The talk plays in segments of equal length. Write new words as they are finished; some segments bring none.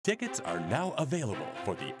Tickets are now available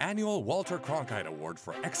for the annual Walter Cronkite Award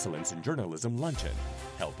for Excellence in Journalism Luncheon,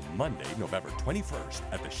 held Monday, November 21st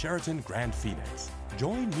at the Sheraton Grand Phoenix.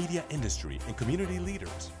 Join media industry and community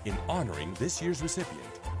leaders in honoring this year's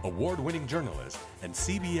recipient, award-winning journalist and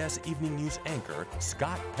CBS Evening News anchor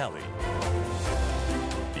Scott Pelley.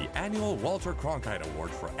 The annual Walter Cronkite Award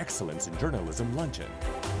for Excellence in Journalism Luncheon.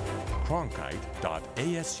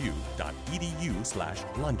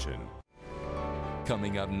 cronkite.asu.edu/luncheon.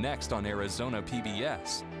 Coming up next on Arizona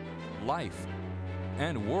PBS, Life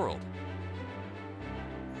and World.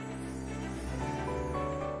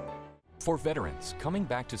 For veterans, coming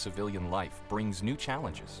back to civilian life brings new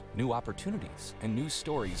challenges, new opportunities, and new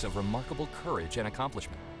stories of remarkable courage and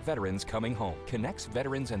accomplishment. Veterans Coming Home connects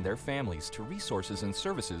veterans and their families to resources and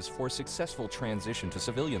services for a successful transition to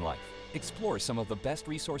civilian life. Explore some of the best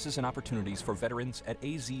resources and opportunities for veterans at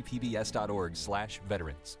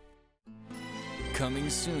azpbs.org/veterans. Coming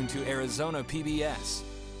soon to Arizona PBS.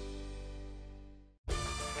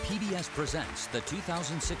 PBS presents the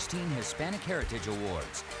 2016 Hispanic Heritage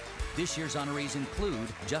Awards. This year's honorees include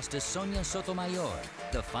Justice Sonia Sotomayor,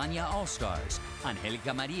 the Fania All-Stars,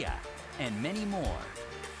 Angelica Maria, and many more.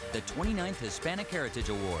 The 29th Hispanic Heritage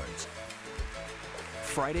Awards.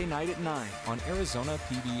 Friday night at 9 on Arizona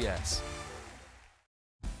PBS.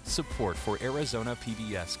 Support for Arizona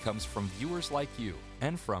PBS comes from viewers like you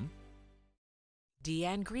and from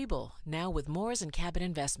Deanne Griebel, now with Moores & Cabot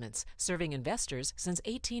Investments, serving investors since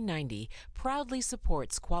 1890, proudly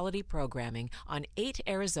supports quality programming on 8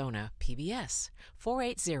 Arizona PBS,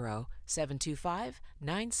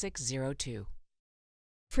 480-725-9602.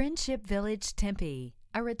 Friendship Village Tempe,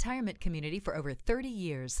 a retirement community for over 30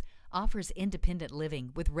 years, offers independent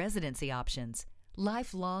living with residency options,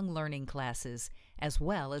 lifelong learning classes, as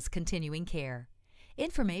well as continuing care.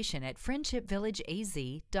 Information at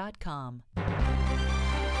friendshipvillageaz.com.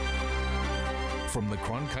 From the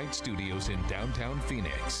Cronkite Studios in downtown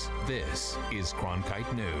Phoenix, this is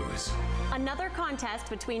Cronkite News. Another contest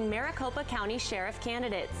between Maricopa County Sheriff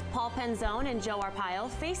candidates. Paul Penzone and Joe Arpaio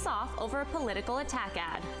face off over a political attack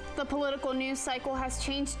ad. The political news cycle has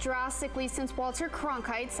changed drastically since Walter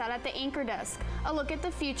Cronkite sat at the anchor desk. A look at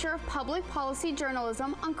the future of public policy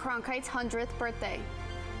journalism on Cronkite's 100th birthday.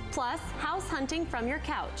 Plus, house hunting from your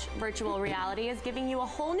couch. Virtual reality is giving you a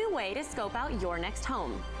whole new way to scope out your next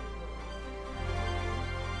home.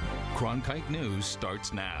 Cronkite News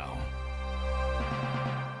starts now.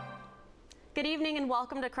 Good evening and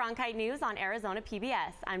welcome to Cronkite News on Arizona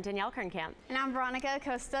PBS. I'm Danielle Kernkamp. And I'm Veronica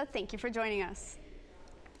Acosta. Thank you for joining us.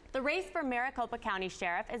 The race for Maricopa County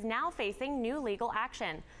Sheriff is now facing new legal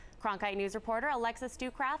action. Cronkite News reporter Alexa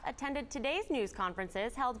Stucraft attended today's news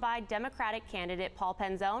conferences held by Democratic candidate Paul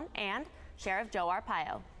Penzone and Sheriff Joe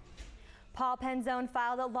Arpaio. Paul Penzone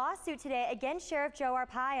filed a lawsuit today against Sheriff Joe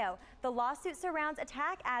Arpaio. The lawsuit surrounds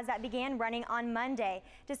attack ads that began running on Monday,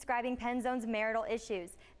 describing Penzone's marital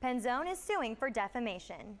issues. Penzone is suing for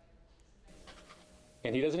defamation.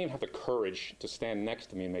 And he doesn't even have the courage to stand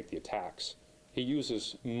next to me and make the attacks. He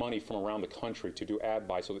uses money from around the country to do ad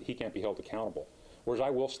buys so that he can't be held accountable. Whereas I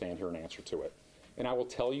will stand here and answer to it. And I will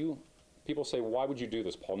tell you, people say, why would you do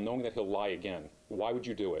this, Paul, knowing that he'll lie again? Why would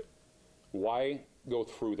you do it? Why go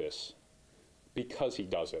through this? Because he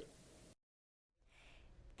does it.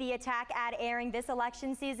 The attack ad airing this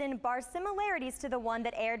election season bars similarities to the one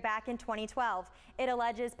that aired back in 2012. It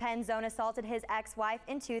alleges Penzone assaulted his ex-wife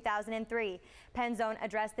in 2003. Penzone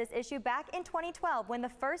addressed this issue back in 2012 when the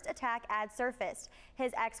first attack ad surfaced.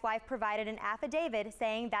 His ex-wife provided an affidavit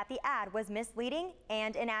saying that the ad was misleading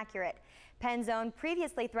and inaccurate. Penzone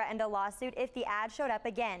previously threatened a lawsuit if the ad showed up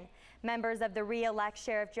again. Members of the Re-elect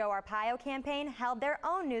Sheriff Joe Arpaio campaign held their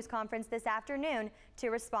own news conference this afternoon to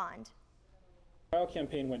respond. The Arpaio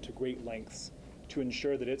campaign went to great lengths to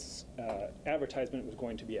ensure that its advertisement was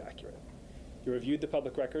going to be accurate. It reviewed the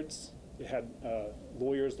public records. It had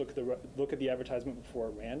lawyers look at the advertisement before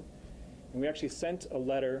it ran. And we actually sent a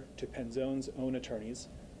letter to Penzone's own attorneys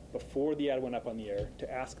before the ad went up on the air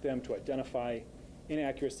to ask them to identify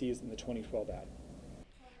inaccuracies in the 2012 ad.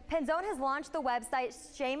 Penzone has launched the website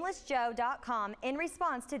shamelessjoe.com in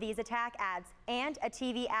response to these attack ads, and a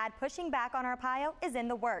TV ad pushing back on Arpaio is in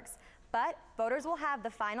the works. But voters will have the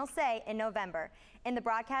final say in November. In the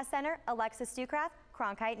broadcast center, Alexa Stucraft,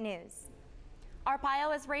 Cronkite News.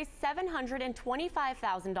 Arpaio has raised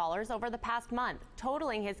 $725,000 over the past month,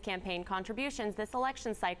 totaling his campaign contributions this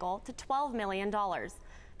election cycle to $12 million.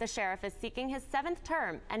 The sheriff is seeking his 7th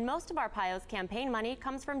term, and most of Arpaio's campaign money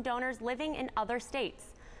comes from donors living in other states.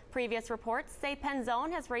 Previous reports say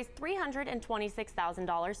Penzone has raised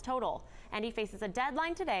 $326,000 total, and he faces a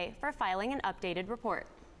deadline today for filing an updated report.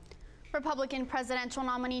 Republican presidential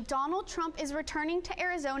nominee Donald Trump is returning to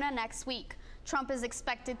Arizona next week. Trump is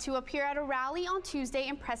expected to appear at a rally on Tuesday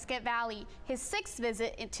in Prescott Valley, his 6th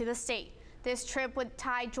visit into the state. This trip would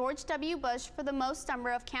tie George W. Bush for the most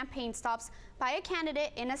number of campaign stops by a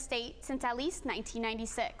candidate in a state since at least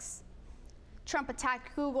 1996. Trump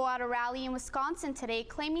attacked Google at a rally in Wisconsin today,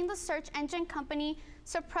 claiming the search engine company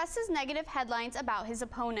suppresses negative headlines about his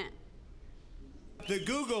opponent. The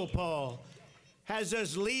Google poll has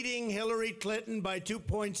us leading Hillary Clinton by 2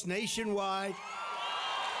 points nationwide,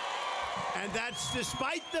 and that's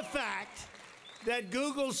despite the fact that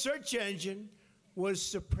Google's search engine was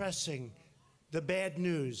suppressing the bad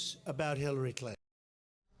news about Hillary Clinton.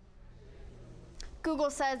 Google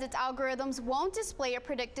says its algorithms won't display a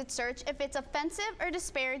predicted search if it's offensive or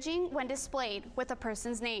disparaging when displayed with a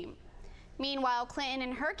person's name. Meanwhile, Clinton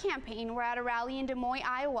and her campaign were at a rally in Des Moines,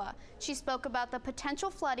 Iowa. She spoke about the potential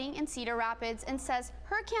flooding in Cedar Rapids and says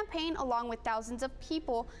her campaign, along with thousands of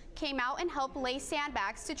people, came out and helped lay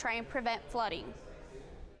sandbags to try and prevent flooding.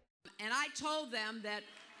 And I told them that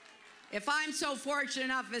if I'm so fortunate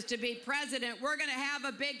enough as to be president, we're going to have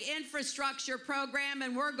a big infrastructure program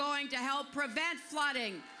and we're going to help prevent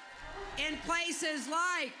flooding in places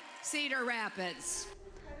like Cedar Rapids.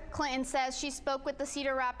 Clinton says she spoke with the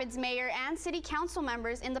Cedar Rapids mayor and city council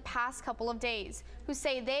members in the past couple of days, who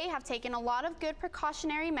say they have taken a lot of good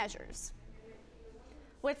precautionary measures.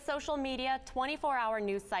 With social media, 24-hour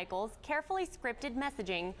news cycles, carefully scripted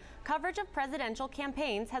messaging, coverage of presidential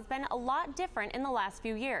campaigns has been a lot different in the last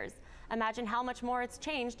few years. Imagine how much more it's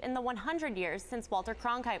changed in the 100 years since Walter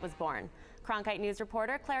Cronkite was born. Cronkite News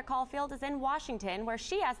reporter Claire Caulfield is in Washington, where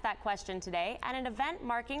she asked that question today at an event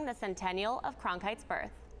marking the centennial of Cronkite's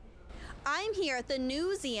birth. I'm here at the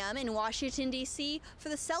Newseum in Washington, D.C. for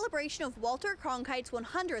the celebration of Walter Cronkite's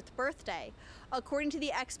 100th birthday. According to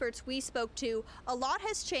the experts we spoke to, a lot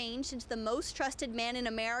has changed since the most trusted man in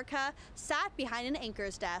America sat behind an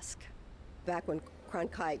anchor's desk. Back when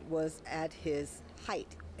Cronkite was at his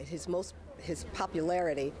height, at his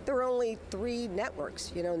popularity, there were only 3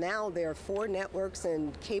 networks. Now there are 4 networks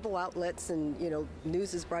and cable outlets, and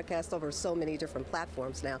news is broadcast over so many different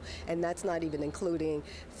platforms now, and that's not even including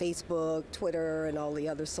Facebook, Twitter, and all the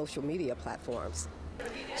other social media platforms.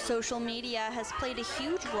 Social media has played a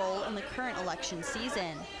huge role in the current election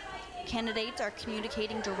season. Candidates are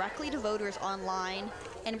communicating directly to voters online,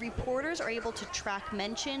 and reporters are able to track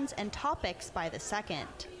mentions and topics by the second.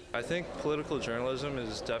 I think political journalism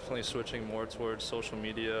is definitely switching more towards social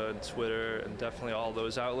media and Twitter and definitely all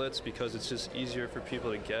those outlets because it's just easier for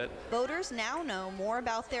people to get. Voters now know more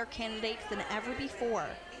about their candidates than ever before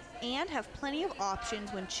and have plenty of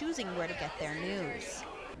options when choosing where to get their news.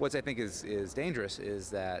 What I think is dangerous is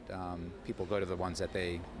that people go to the ones that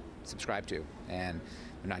they subscribe to and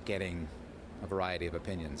they're not getting a variety of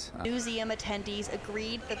opinions. Newseum attendees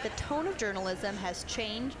agreed that the tone of journalism has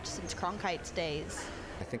changed since Cronkite's days.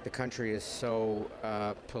 I think the country is so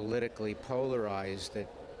politically polarized that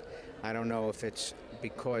I don't know if it's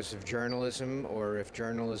because of journalism or if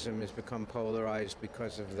journalism has become polarized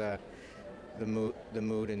because of the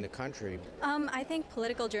mood in the country. I think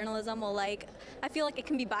political journalism I feel like it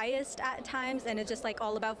can be biased at times, and it's just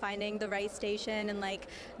all about finding the right station and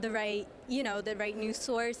the right, the right news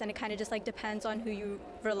source, and it kind of just depends on who you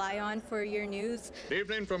rely on for your news.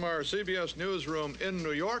 Evening from our CBS newsroom in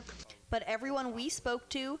New York. But everyone we spoke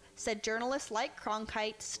to said journalists like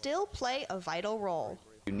Cronkite still play a vital role.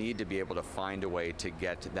 You need to be able to find a way to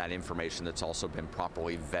get that information that's also been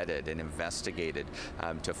properly vetted and investigated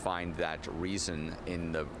to find that reason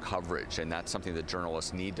in the coverage, and that's something that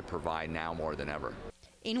journalists need to provide now more than ever.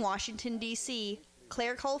 In Washington, D.C.,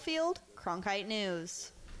 Claire Caulfield, Cronkite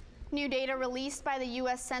News. New data released by the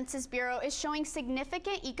U.S. Census Bureau is showing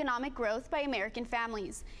significant economic growth by American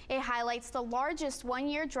families. It highlights the largest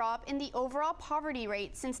one-year drop in the overall poverty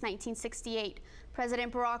rate since 1968.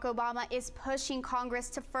 President Barack Obama is pushing Congress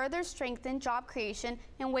to further strengthen job creation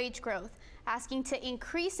and wage growth, asking to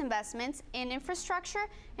increase investments in infrastructure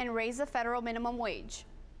and raise the federal minimum wage.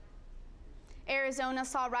 Arizona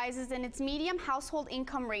saw rises in its median household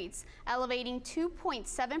income rates, elevating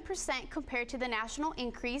 2.7% compared to the national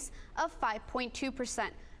increase of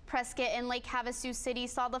 5.2%. Prescott and Lake Havasu City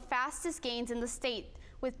saw the fastest gains in the state,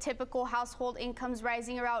 with typical household incomes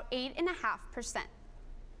rising around 8.5%.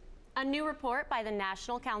 A new report by the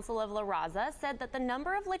National Council of La Raza said that the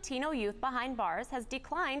number of Latino youth behind bars has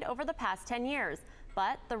declined over the past 10 years,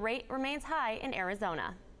 but the rate remains high in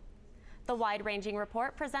Arizona. The wide-ranging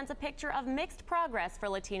report presents a picture of mixed progress for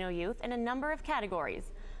Latino youth in a number of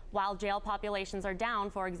categories. While jail populations are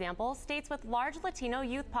down, for example, states with large Latino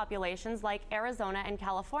youth populations like Arizona and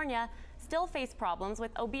California still face problems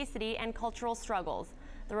with obesity and cultural struggles.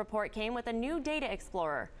 The report came with a new data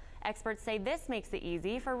explorer. Experts say this makes it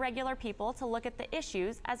easy for regular people to look at the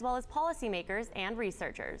issues as well as policymakers and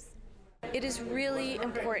researchers. It is really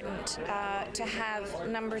important to have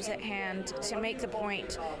numbers at hand to make the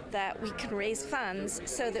point that we can raise funds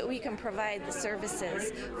so that we can provide the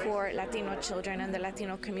services for Latino children and the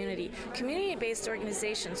Latino community. Community-based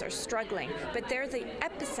organizations are struggling, but they're the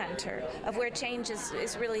epicenter of where change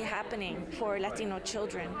is really happening for Latino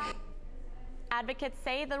children. Advocates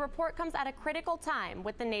say the report comes at a critical time,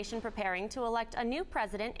 with the nation preparing to elect a new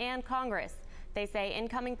president and Congress. They say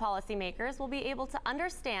incoming policymakers will be able to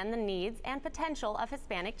understand the needs and potential of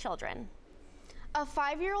Hispanic children. A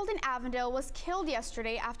 5-year-old in Avondale was killed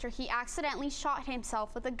yesterday after he accidentally shot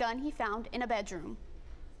himself with a gun he found in a bedroom.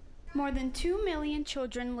 More than 2 million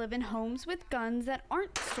children live in homes with guns that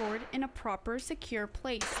aren't stored in a proper, secure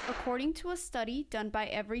place, according to a study done by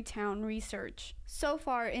Everytown Research. So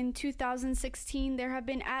far in 2016, there have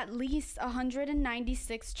been at least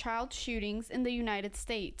 196 child shootings in the United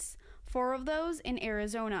States, 4 of those in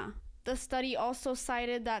Arizona. The study also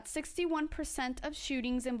cited that 61% of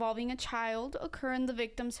shootings involving a child occur in the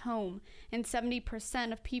victim's home, and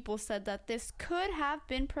 70% of people said that this could have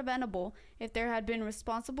been preventable if there had been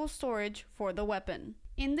responsible storage for the weapon.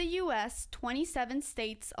 In the U.S., 27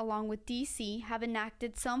 states, along with D.C., have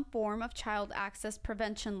enacted some form of child access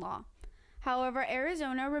prevention law. However,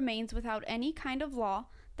 Arizona remains without any kind of law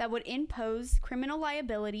that would impose criminal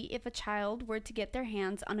liability if a child were to get their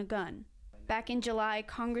hands on a gun. Back in July,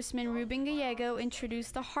 Congressman Ruben Gallego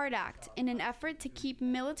introduced the HART Act in an effort to keep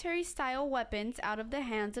military-style weapons out of the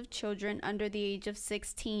hands of children under the age of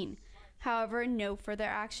 16. However, no further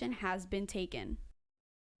action has been taken.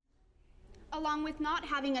 Along with not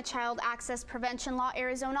having a child access prevention law,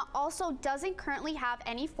 Arizona also doesn't currently have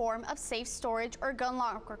any form of safe storage or gun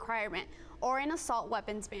law requirement or an assault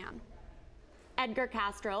weapons ban. Edgar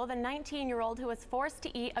Castro, the 19-year-old who was forced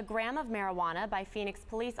to eat a gram of marijuana by Phoenix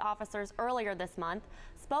police officers earlier this month,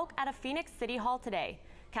 spoke at a Phoenix City Hall today.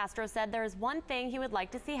 Castro said there is one thing he would like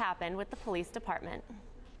to see happen with the police department.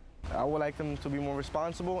 I would like them to be more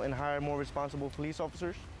responsible and hire more responsible police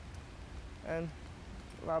officers. And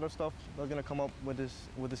a lot of stuff that's going to come up with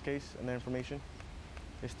this case and the information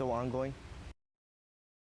is still ongoing.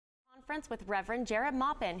 Conference with Reverend Jared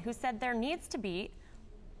Maupin, who said there needs to be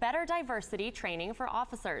better diversity training for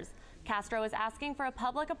officers. Castro is asking for a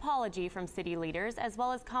public apology from city leaders as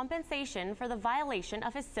well as compensation for the violation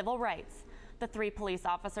of his civil rights. The 3 police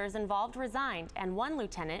officers involved resigned and 1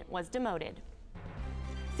 lieutenant was demoted.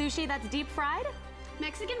 Sushi that's deep fried?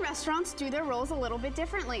 Mexican restaurants do their rolls a little bit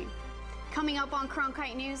differently. Coming up on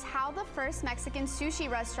Cronkite News, how the first Mexican sushi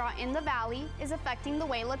restaurant in the Valley is affecting the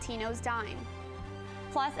way Latinos dine.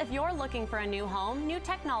 Plus, if you're looking for a new home, new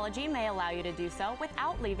technology may allow you to do so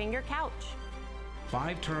without leaving your couch.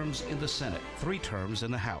 5 terms in the Senate, 3 terms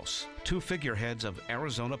in the House, 2 figureheads of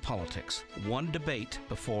Arizona politics, 1 debate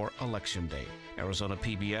before Election Day. Arizona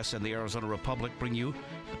PBS and the Arizona Republic bring you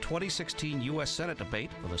the 2016 U.S. Senate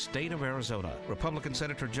debate for the state of Arizona. Republican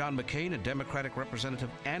Senator John McCain and Democratic Representative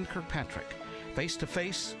Ann Kirkpatrick face to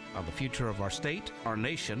face on the future of our state, our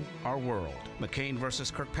nation, our world. McCain versus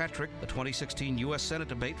Kirkpatrick, the 2016 U.S. Senate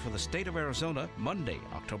debate for the state of Arizona, Monday,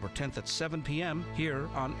 October 10th at 7 p.m. here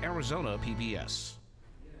on Arizona PBS.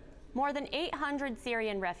 More than 800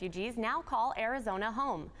 Syrian refugees now call Arizona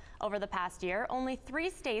home. Over the past year, only 3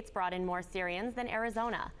 states brought in more Syrians than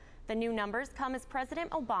Arizona. The new numbers come as President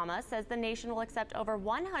Obama says the nation will accept over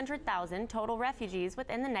 100,000 total refugees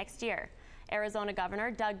within the next year. Arizona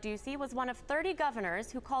Governor Doug Ducey was one of 30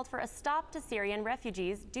 governors who called for a stop to Syrian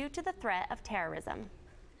refugees due to the threat of terrorism.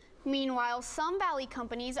 Meanwhile, some Valley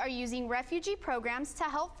companies are using refugee programs to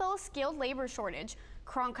help fill a skilled labor shortage.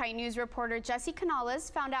 Cronkite News reporter Jesse Canales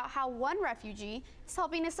found out how one refugee is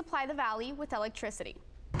helping to supply the Valley with electricity.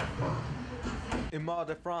 Imal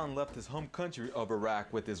Defran left his home country of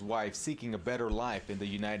Iraq with his wife, seeking a better life in the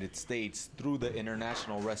United States through the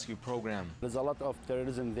International Rescue Program. There's a lot of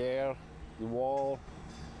terrorism there, the wall.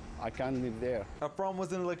 I can't live there. Afram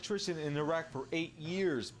was an electrician in Iraq for 8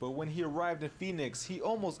 years, but when he arrived in Phoenix, he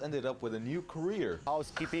almost ended up with a new career.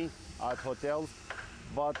 Housekeeping at hotels,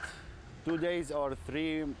 but 2 days or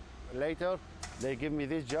 3 later, they give me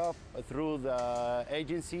this job through the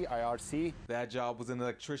agency, IRC. That job was an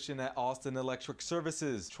electrician at Austin Electric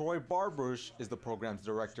Services. Troy Barbush is the program's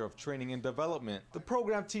director of training and development. The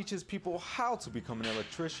program teaches people how to become an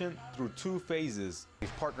electrician through 2 phases.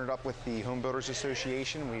 We've partnered up with the Home Builders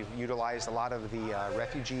Association. We've utilized a lot of the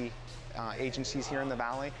refugee agencies here in the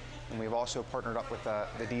Valley, and we've also partnered up with the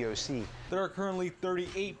DOC. There are currently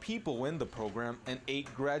 38 people in the program and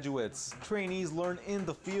 8 graduates. Trainees learn in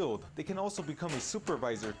the field. They can also become a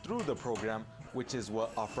supervisor through the program, which is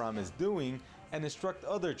what Afram is doing, and instruct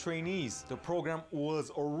other trainees. The program was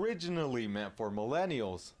originally meant for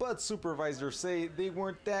millennials, but supervisors say they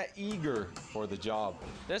weren't that eager for the job.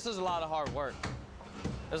 This is a lot of hard work.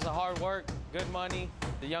 This is hard work, good money.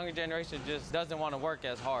 The younger generation just doesn't want to work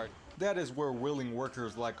as hard. That is where willing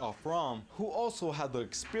workers like Afram, who also have the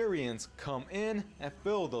experience, come in and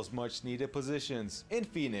fill those much needed positions. In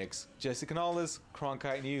Phoenix, Jesse Canales,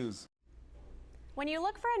 Cronkite News. When you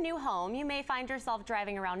look for a new home, you may find yourself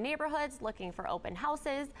driving around neighborhoods looking for open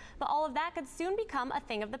houses, but all of that could soon become a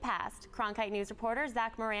thing of the past. Cronkite News reporter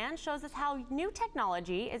Zach Moran shows us how new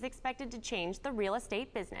technology is expected to change the real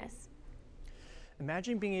estate business.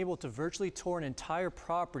 Imagine being able to virtually tour an entire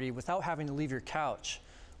property without having to leave your couch.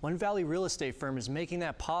 One Valley real estate firm is making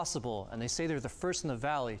that possible, and they say they're the first in the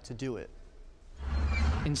Valley to do it.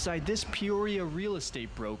 Inside this Peoria real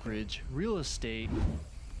estate brokerage, real estate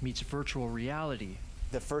meets virtual reality.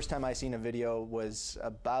 The first time I seen a video was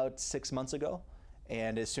about 6 months ago,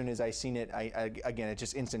 and as soon as I seen it, again, it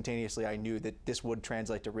just instantaneously I knew that this would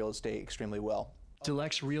translate to real estate extremely well.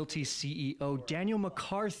 Deluxe Realty CEO Daniel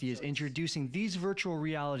McCarthy is introducing these virtual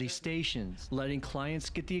reality stations, letting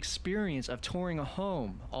clients get the experience of touring a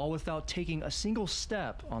home, all without taking a single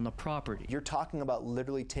step on the property. You're talking about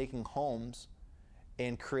literally taking homes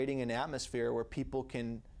and creating an atmosphere where people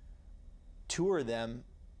can tour them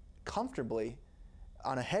comfortably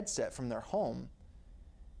on a headset from their home,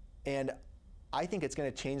 and I think it's going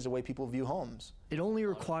to change the way people view homes. It only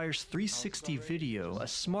requires 360 video, a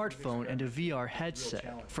smartphone, and a VR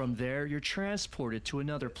headset. From there, you're transported to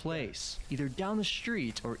another place, either down the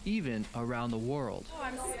street or even around the world.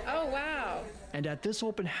 Oh, wow. And at this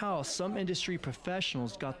open house, some industry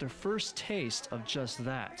professionals got their first taste of just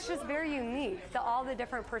that. It's just very unique, all the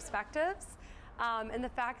different perspectives, and the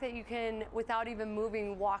fact that you can, without even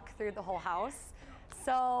moving, walk through the whole house.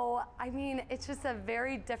 So, I mean, it's just a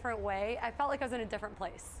very different way. I felt like I was in a different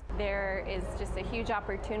place. There is just a huge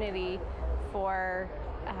opportunity for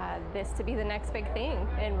this to be the next big thing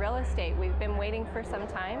in real estate. We've been waiting for some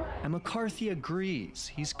time. And McCarthy agrees.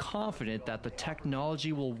 He's confident that the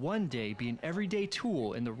technology will one day be an everyday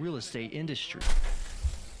tool in the real estate industry.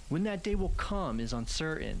 When that day will come is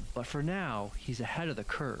uncertain, but for now, he's ahead of the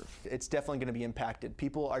curve. It's definitely going to be impacted.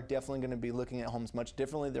 People are definitely going to be looking at homes much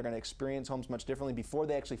differently. They're going to experience homes much differently before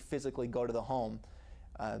they actually physically go to the home.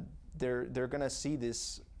 They're going to see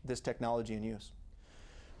this technology in use.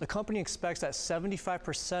 The company expects that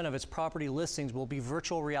 75% of its property listings will be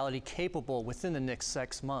virtual reality capable within the next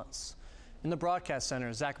 6 months. In the broadcast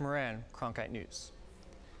center, Zach Moran, Cronkite News.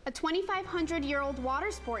 A 2,500-year-old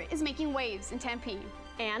water sport is making waves in Tempe.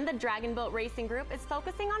 And the Dragon Boat Racing Group is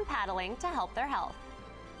focusing on paddling to help their health.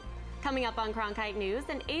 Coming up on Cronkite News,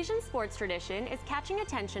 an Asian sports tradition is catching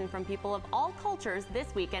attention from people of all cultures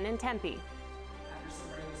this weekend in Tempe.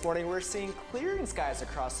 This morning we're seeing clearing skies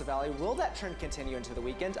across the valley. Will that trend continue into the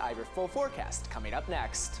weekend? I have your full forecast coming up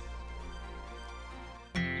next.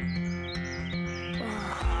 I've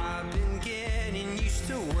been getting used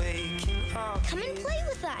to waking up. Come and play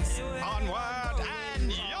with us. Onward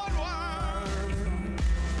and onward.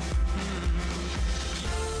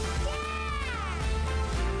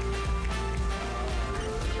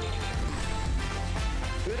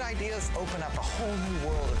 Good ideas open up a whole new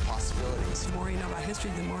world of possibilities. The more you know about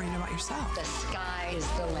history, the more you know about yourself. The sky is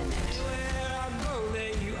the limit. Where I go,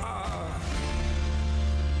 there you are.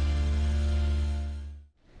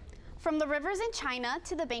 From the rivers in China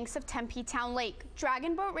to the banks of Tempe Town Lake,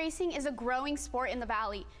 dragon boat racing is a growing sport in the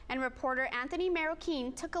valley, and reporter Anthony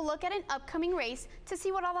Marroquin took a look at an upcoming race to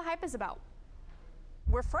see what all the hype is about.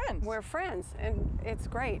 We're friends. We're friends, and it's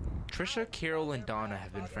great. Trisha, Carol, and Donna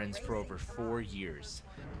have been friends for over 4 years.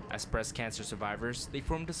 As breast cancer survivors, they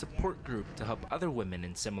formed a support group to help other women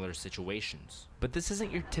in similar situations. But this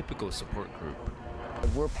isn't your typical support group.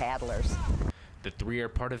 We're paddlers. The three are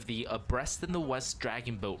part of the Abreast in the West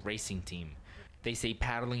Dragon Boat Racing Team. They say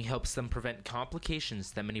paddling helps them prevent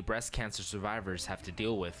complications that many breast cancer survivors have to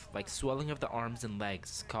deal with, like swelling of the arms and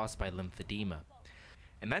legs caused by lymphedema.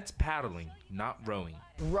 And that's paddling, not rowing.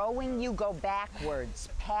 Rowing, you go backwards.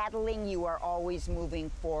 Paddling, you are always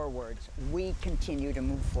moving forwards. We continue to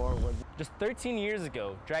move forward. Just 13 years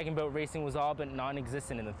ago, dragon boat racing was all but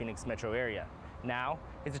non-existent in the Phoenix metro area. Now,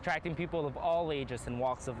 it's attracting people of all ages and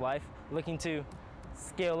walks of life looking to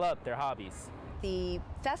scale up their hobbies. The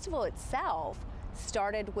festival itself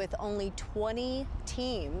started with only 20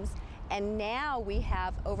 teams, and now we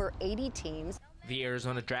have over 80 teams. The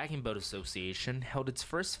Arizona Dragon Boat Association held its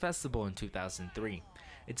first festival in 2003.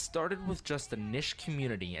 It started with just a niche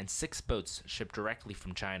community and 6 boats shipped directly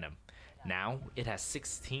from China. Now, it has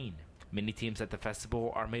 16. Many teams at the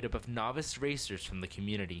festival are made up of novice racers from the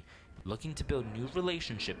community, looking to build new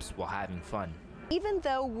relationships while having fun. Even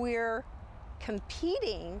though we're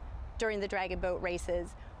competing during the Dragon Boat races,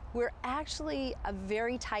 we're actually a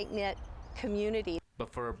very tight-knit community. But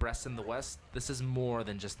for Abreast in the West, this is more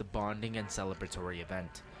than just a bonding and celebratory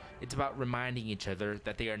event. It's about reminding each other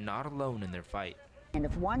that they are not alone in their fight. And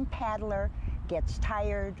if one paddler gets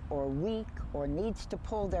tired or weak or needs to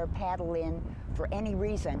pull their paddle in for any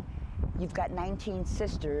reason, you've got 19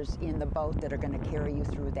 sisters in the boat that are going to carry you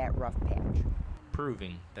through that rough patch.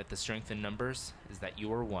 Proving that the strength in numbers is that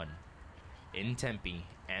you are one. In Tempe,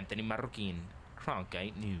 Anthony Marroquin,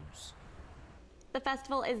 Cronkite News. The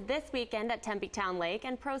festival is this weekend at Tempe Town Lake,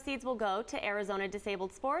 and proceeds will go to Arizona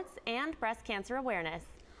Disabled Sports and breast cancer awareness.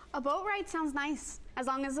 A boat ride sounds nice, as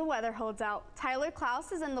long as the weather holds out. Tyler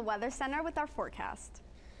Klaus is in the Weather Center with our forecast.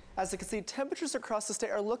 As you can see, temperatures across the state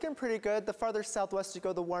are looking pretty good. The farther southwest you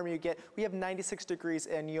go, the warmer you get. We have 96 degrees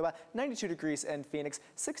in Yuma, 92 degrees in Phoenix,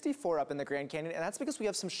 64 up in the Grand Canyon, and that's because we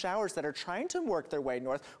have some showers that are trying to work their way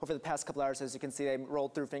north over the past couple hours. As you can see, they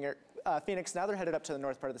rolled through Phoenix. Now they're headed up to the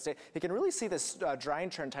north part of the state. You can really see this drying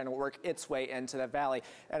trend trying to work its way into the valley.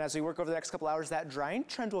 And as we work over the next couple hours, that drying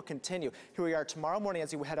trend will continue. Here we are tomorrow morning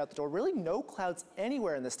as you head out the door. Really no clouds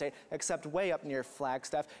anywhere in the state except way up near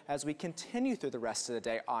Flagstaff. As we continue through the rest of the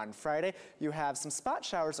day on Friday, you have some spot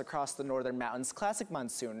showers across the northern mountains. Classic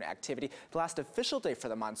monsoon activity. The last official day for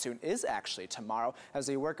the monsoon is actually tomorrow. As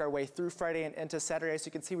we work our way through Friday and into Saturday, as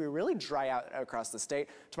you can see, we really dry out across the state.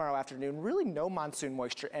 Tomorrow afternoon, really no monsoon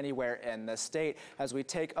moisture anywhere in the state. As we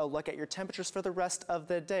take a look at your temperatures for the rest of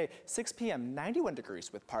the day, 6 p.m., 91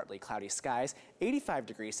 degrees with partly cloudy skies, 85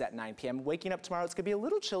 degrees at 9 p.m. Waking up tomorrow, it's going to be a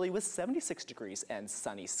little chilly with 76 degrees and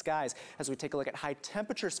sunny skies. As we take a look at high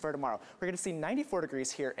temperatures for tomorrow, we're going to see 94 degrees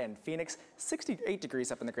here in Phoenix, 68 degrees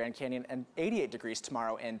up in the Grand Canyon, and 88 degrees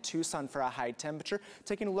tomorrow in Tucson for a high temperature.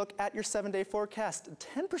 Taking a look at your 7-day forecast,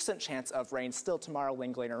 10% chance of rain still tomorrow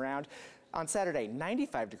lingering around. On Saturday,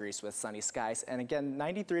 95 degrees with sunny skies, and again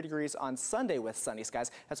 93 degrees on Sunday with sunny skies.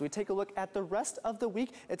 As we take a look at the rest of the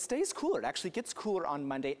week, it stays cooler. It actually gets cooler on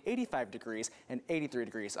Monday, 85 degrees, and 83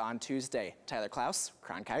 degrees on Tuesday. Tyler Klaus,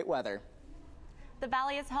 Cronkite Weather. The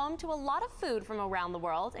Valley is home to a lot of food from around the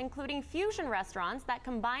world, including fusion restaurants that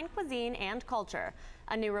combine cuisine and culture.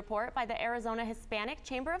 A new report by the Arizona Hispanic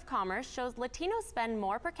Chamber of Commerce shows Latinos spend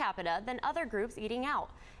more per capita than other groups eating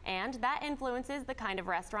out, and that influences the kind of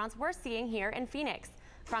restaurants we're seeing here in Phoenix.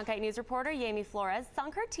 Cronkite News reporter Yami Flores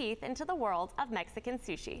sunk her teeth into the world of Mexican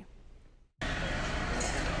sushi.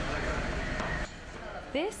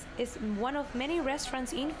 This is one of many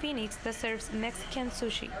restaurants in Phoenix that serves Mexican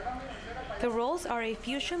sushi. The rolls are a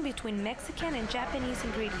fusion between Mexican and Japanese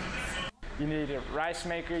ingredients. You need a rice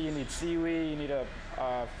maker, you need seaweed, you need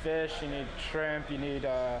a fish, you need shrimp, you need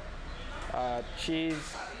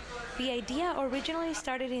cheese. The idea originally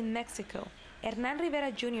started in Mexico. Hernan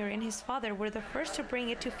Rivera Jr. and his father were the first to bring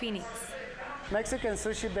it to Phoenix. Mexican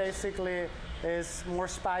sushi basically is more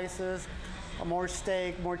spices, more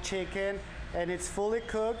steak, more chicken, and it's fully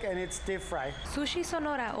cooked and it's deep fried. Sushi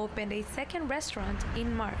Sonora opened a second restaurant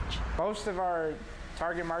in March. Most of our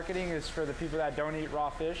target marketing is for the people that don't eat raw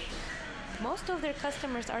fish. Most of their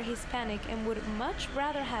customers are Hispanic and would much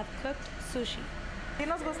rather have cooked sushi.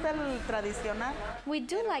 We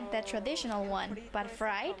do like the traditional one, but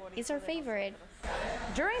fried is our favorite.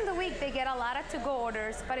 During the week, they get a lot of to-go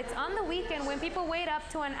orders, but it's on the weekend when people wait up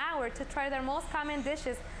to an hour to try their most common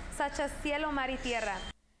dishes, such as cielo, mar y tierra.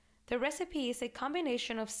 The recipe is a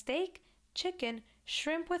combination of steak, chicken,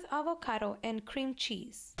 shrimp with avocado, and cream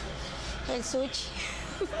cheese. El sushi.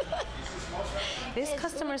 This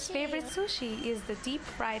customer's favorite sushi is the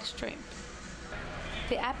deep-fried shrimp.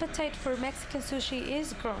 The appetite for Mexican sushi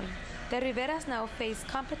is growing. The Riveras now face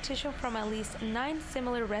competition from at least 9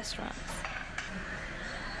 similar restaurants.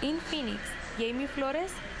 In Phoenix, Yami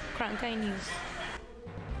Flores, Cronkite News.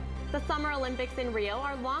 The Summer Olympics in Rio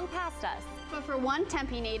are long past us. But for one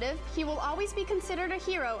Tempe native, he will always be considered a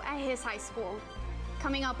hero at his high school.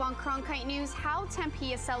 Coming up on Cronkite News, how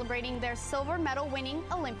Tempe is celebrating their silver medal winning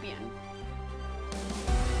Olympian.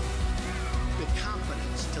 The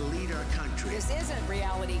confidence to lead our country. This isn't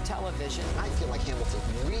reality television. I feel like Hamilton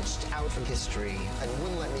reached out from history and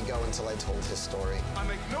wouldn't let me go until I told his story. I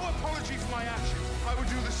make no apology for my actions. I would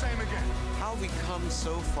do the same again. How have we come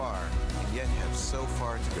so far and yet have so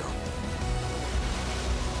far to go?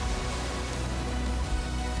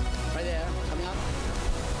 Right there, coming up.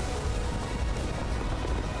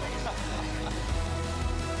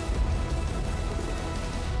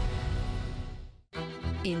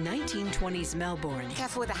 In 1920s Melbourne,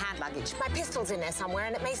 Careful with the hand luggage. My pistol's in there somewhere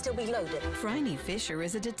and it may still be loaded. Phryne Fisher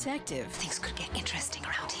is a detective. Things could get interesting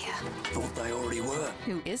around here. Thought they already were.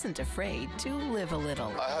 Who isn't afraid to live a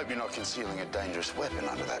little. I hope you're not concealing a dangerous weapon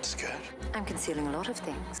under that skirt. I'm concealing a lot of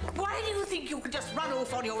things. Why do you think you could just run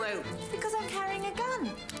off on your own? Because I'm carrying a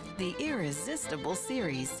gun. The irresistible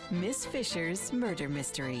series, Miss Fisher's Murder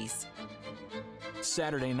Mysteries.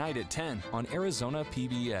 Saturday night at 10 on Arizona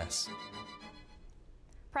PBS.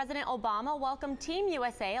 President Obama welcomed Team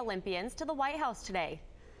USA Olympians to the White House today.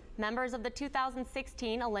 Members of the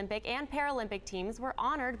 2016 Olympic and Paralympic teams were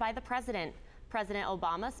honored by the president. President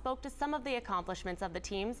Obama spoke to some of the accomplishments of the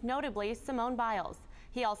teams, notably Simone Biles.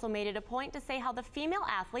 He also made it a point to say how the female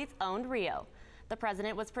athletes owned Rio. The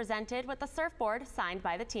president was presented with a surfboard signed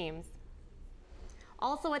by the teams.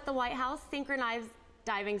 Also at the White House, synchronized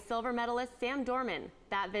diving silver medalist Sam Dorman.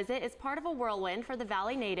 That visit is part of a whirlwind for the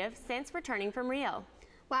Valley native since returning from Rio.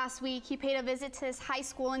 Last week, he paid a visit to his high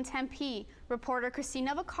school in Tempe. Reporter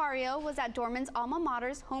Christina Vicario was at Dorman's alma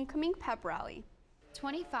mater's homecoming pep rally.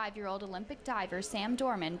 25-year-old Olympic diver Sam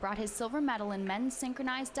Dorman brought his silver medal in men's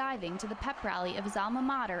synchronized diving to the pep rally of his alma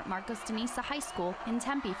mater, Marcos Denisa High School in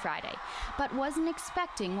Tempe Friday, but wasn't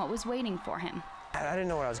expecting what was waiting for him. I didn't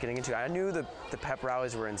know what I was getting into. I knew the pep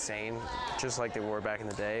rallies were insane, just like they were back in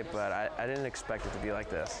the day, but I didn't expect it to be like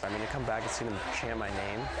this. I mean, to come back and see them chant my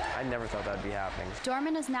name, I never thought that would be happening.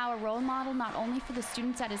 Dorman is now a role model not only for the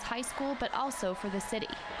students at his high school, but also for the city.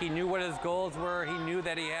 He knew what his goals were. He knew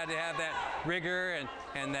that he had to have that rigor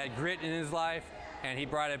and that grit in his life, and he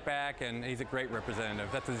brought it back, and he's a great representative.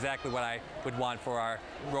 That's exactly what I would want for our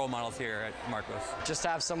role models here at Marcos. Just to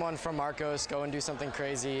have someone from Marcos go and do something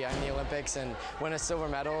crazy in the Olympics and win a silver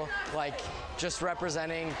medal, like just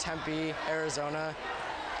representing Tempe, Arizona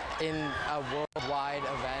in a worldwide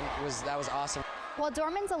event, that was awesome. While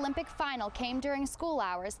Dorman's Olympic final came during school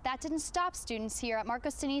hours, that didn't stop students here at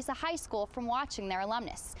Marcos Denisa High School from watching their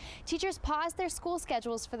alumnus. Teachers paused their school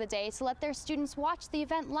schedules for the day to let their students watch the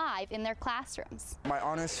event live in their classrooms. My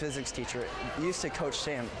honors physics teacher used to coach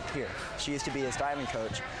Sam here. She used to be his diving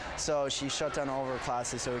coach, so she shut down all of her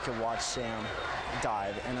classes so we could watch Sam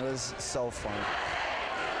dive, and it was so fun.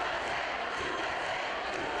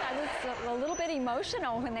 A little bit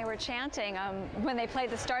emotional when they were chanting. When they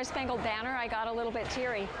played the Star Spangled Banner, I got a little bit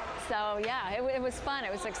teary. So yeah, it was fun.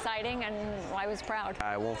 It was exciting, and I was proud.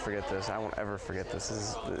 I won't forget this. I won't ever forget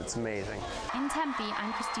this. It's amazing. In Tempe,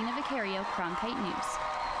 I'm Christina Vicario, Cronkite News.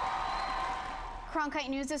 Cronkite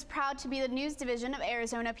News is proud to be the news division of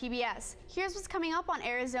Arizona PBS. Here's what's coming up on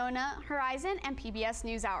Arizona Horizon and PBS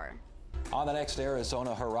NewsHour. On the next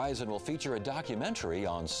Arizona Horizon, we'll feature a documentary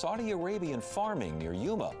on Saudi Arabian farming near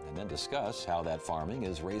Yuma and then discuss how that farming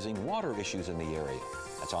is raising water issues in the area.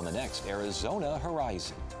 That's on the next Arizona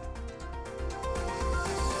Horizon.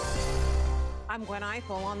 I'm Gwen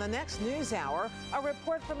Eichel. On the next NewsHour, a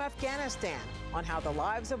report from Afghanistan on how the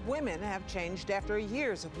lives of women have changed after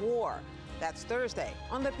years of war. That's Thursday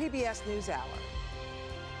on the PBS NewsHour.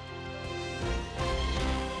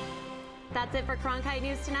 That's it for Cronkite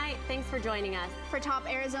News tonight. Thanks for joining us. For top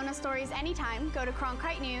Arizona stories anytime, go to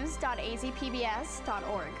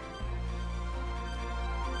cronkitenews.azpbs.org.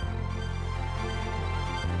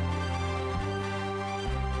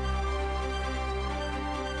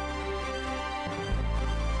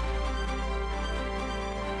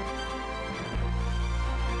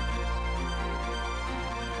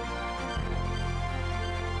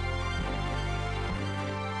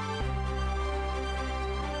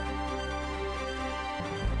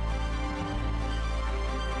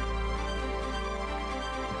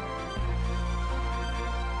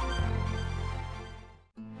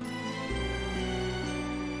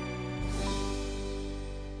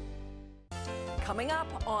 Coming up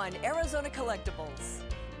on Arizona Collectibles.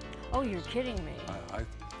 Oh, you're kidding me.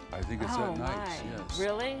 I think it's that nice, yes.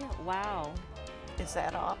 Really? Wow. Is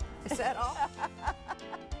that all? Is that all?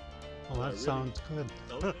 Well, that sounds good.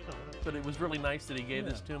 But it was really nice that he gave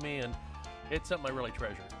this to me, and it's something I really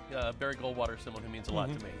treasure. Barry Goldwater is someone who means a lot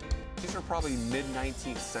to me. These are probably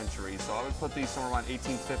mid-19th century, so I would put these somewhere around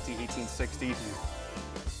 1850, 1860.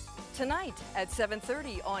 Tonight at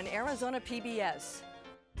 7:30 on Arizona PBS.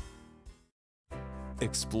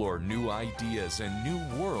 Explore new ideas and new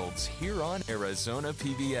worlds here on Arizona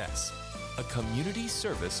PBS, a community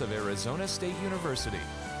service of Arizona State University.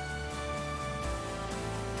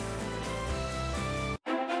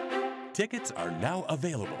 Tickets are now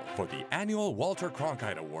available for the annual Walter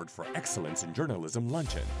Cronkite Award for Excellence in Journalism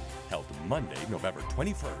Luncheon, held Monday, November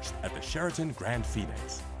 21st at the Sheraton Grand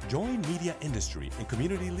Phoenix. Join media industry and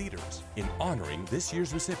community leaders in honoring this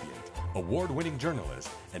year's recipient award-winning journalist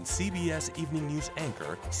and CBS Evening News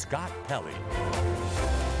anchor Scott Pelley.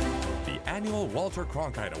 The annual Walter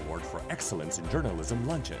Cronkite Award for Excellence in Journalism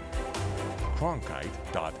Luncheon.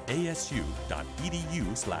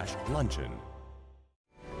 cronkite.asu.edu/luncheon.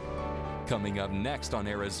 Coming up next on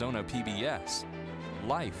Arizona PBS,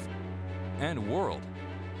 Life and World.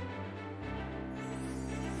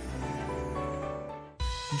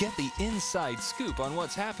 Get the inside scoop on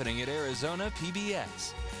what's happening at Arizona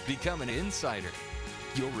PBS. Become an insider.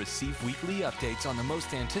 You'll receive weekly updates on the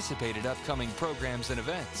most anticipated upcoming programs and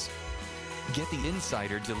events. Get the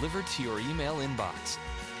insider delivered to your email inbox.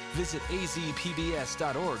 Visit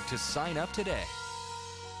azpbs.org to sign up today.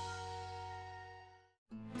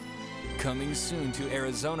 Coming soon to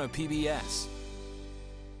Arizona PBS.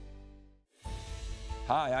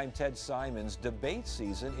 Hi, I'm Ted Simons. Debate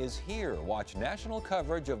season is here. Watch national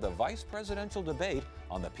coverage of the vice presidential debate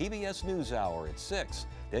on the PBS NewsHour at 6.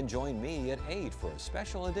 Then join me at 8 for a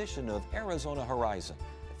special edition of Arizona Horizon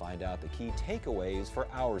to find out the key takeaways for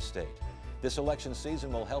our state. This election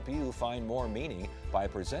season will help you find more meaning by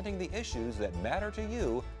presenting the issues that matter to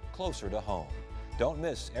you closer to home. Don't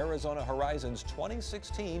miss Arizona Horizon's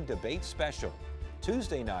 2016 debate special,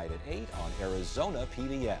 Tuesday night at 8 on Arizona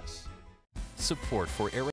PBS. Support for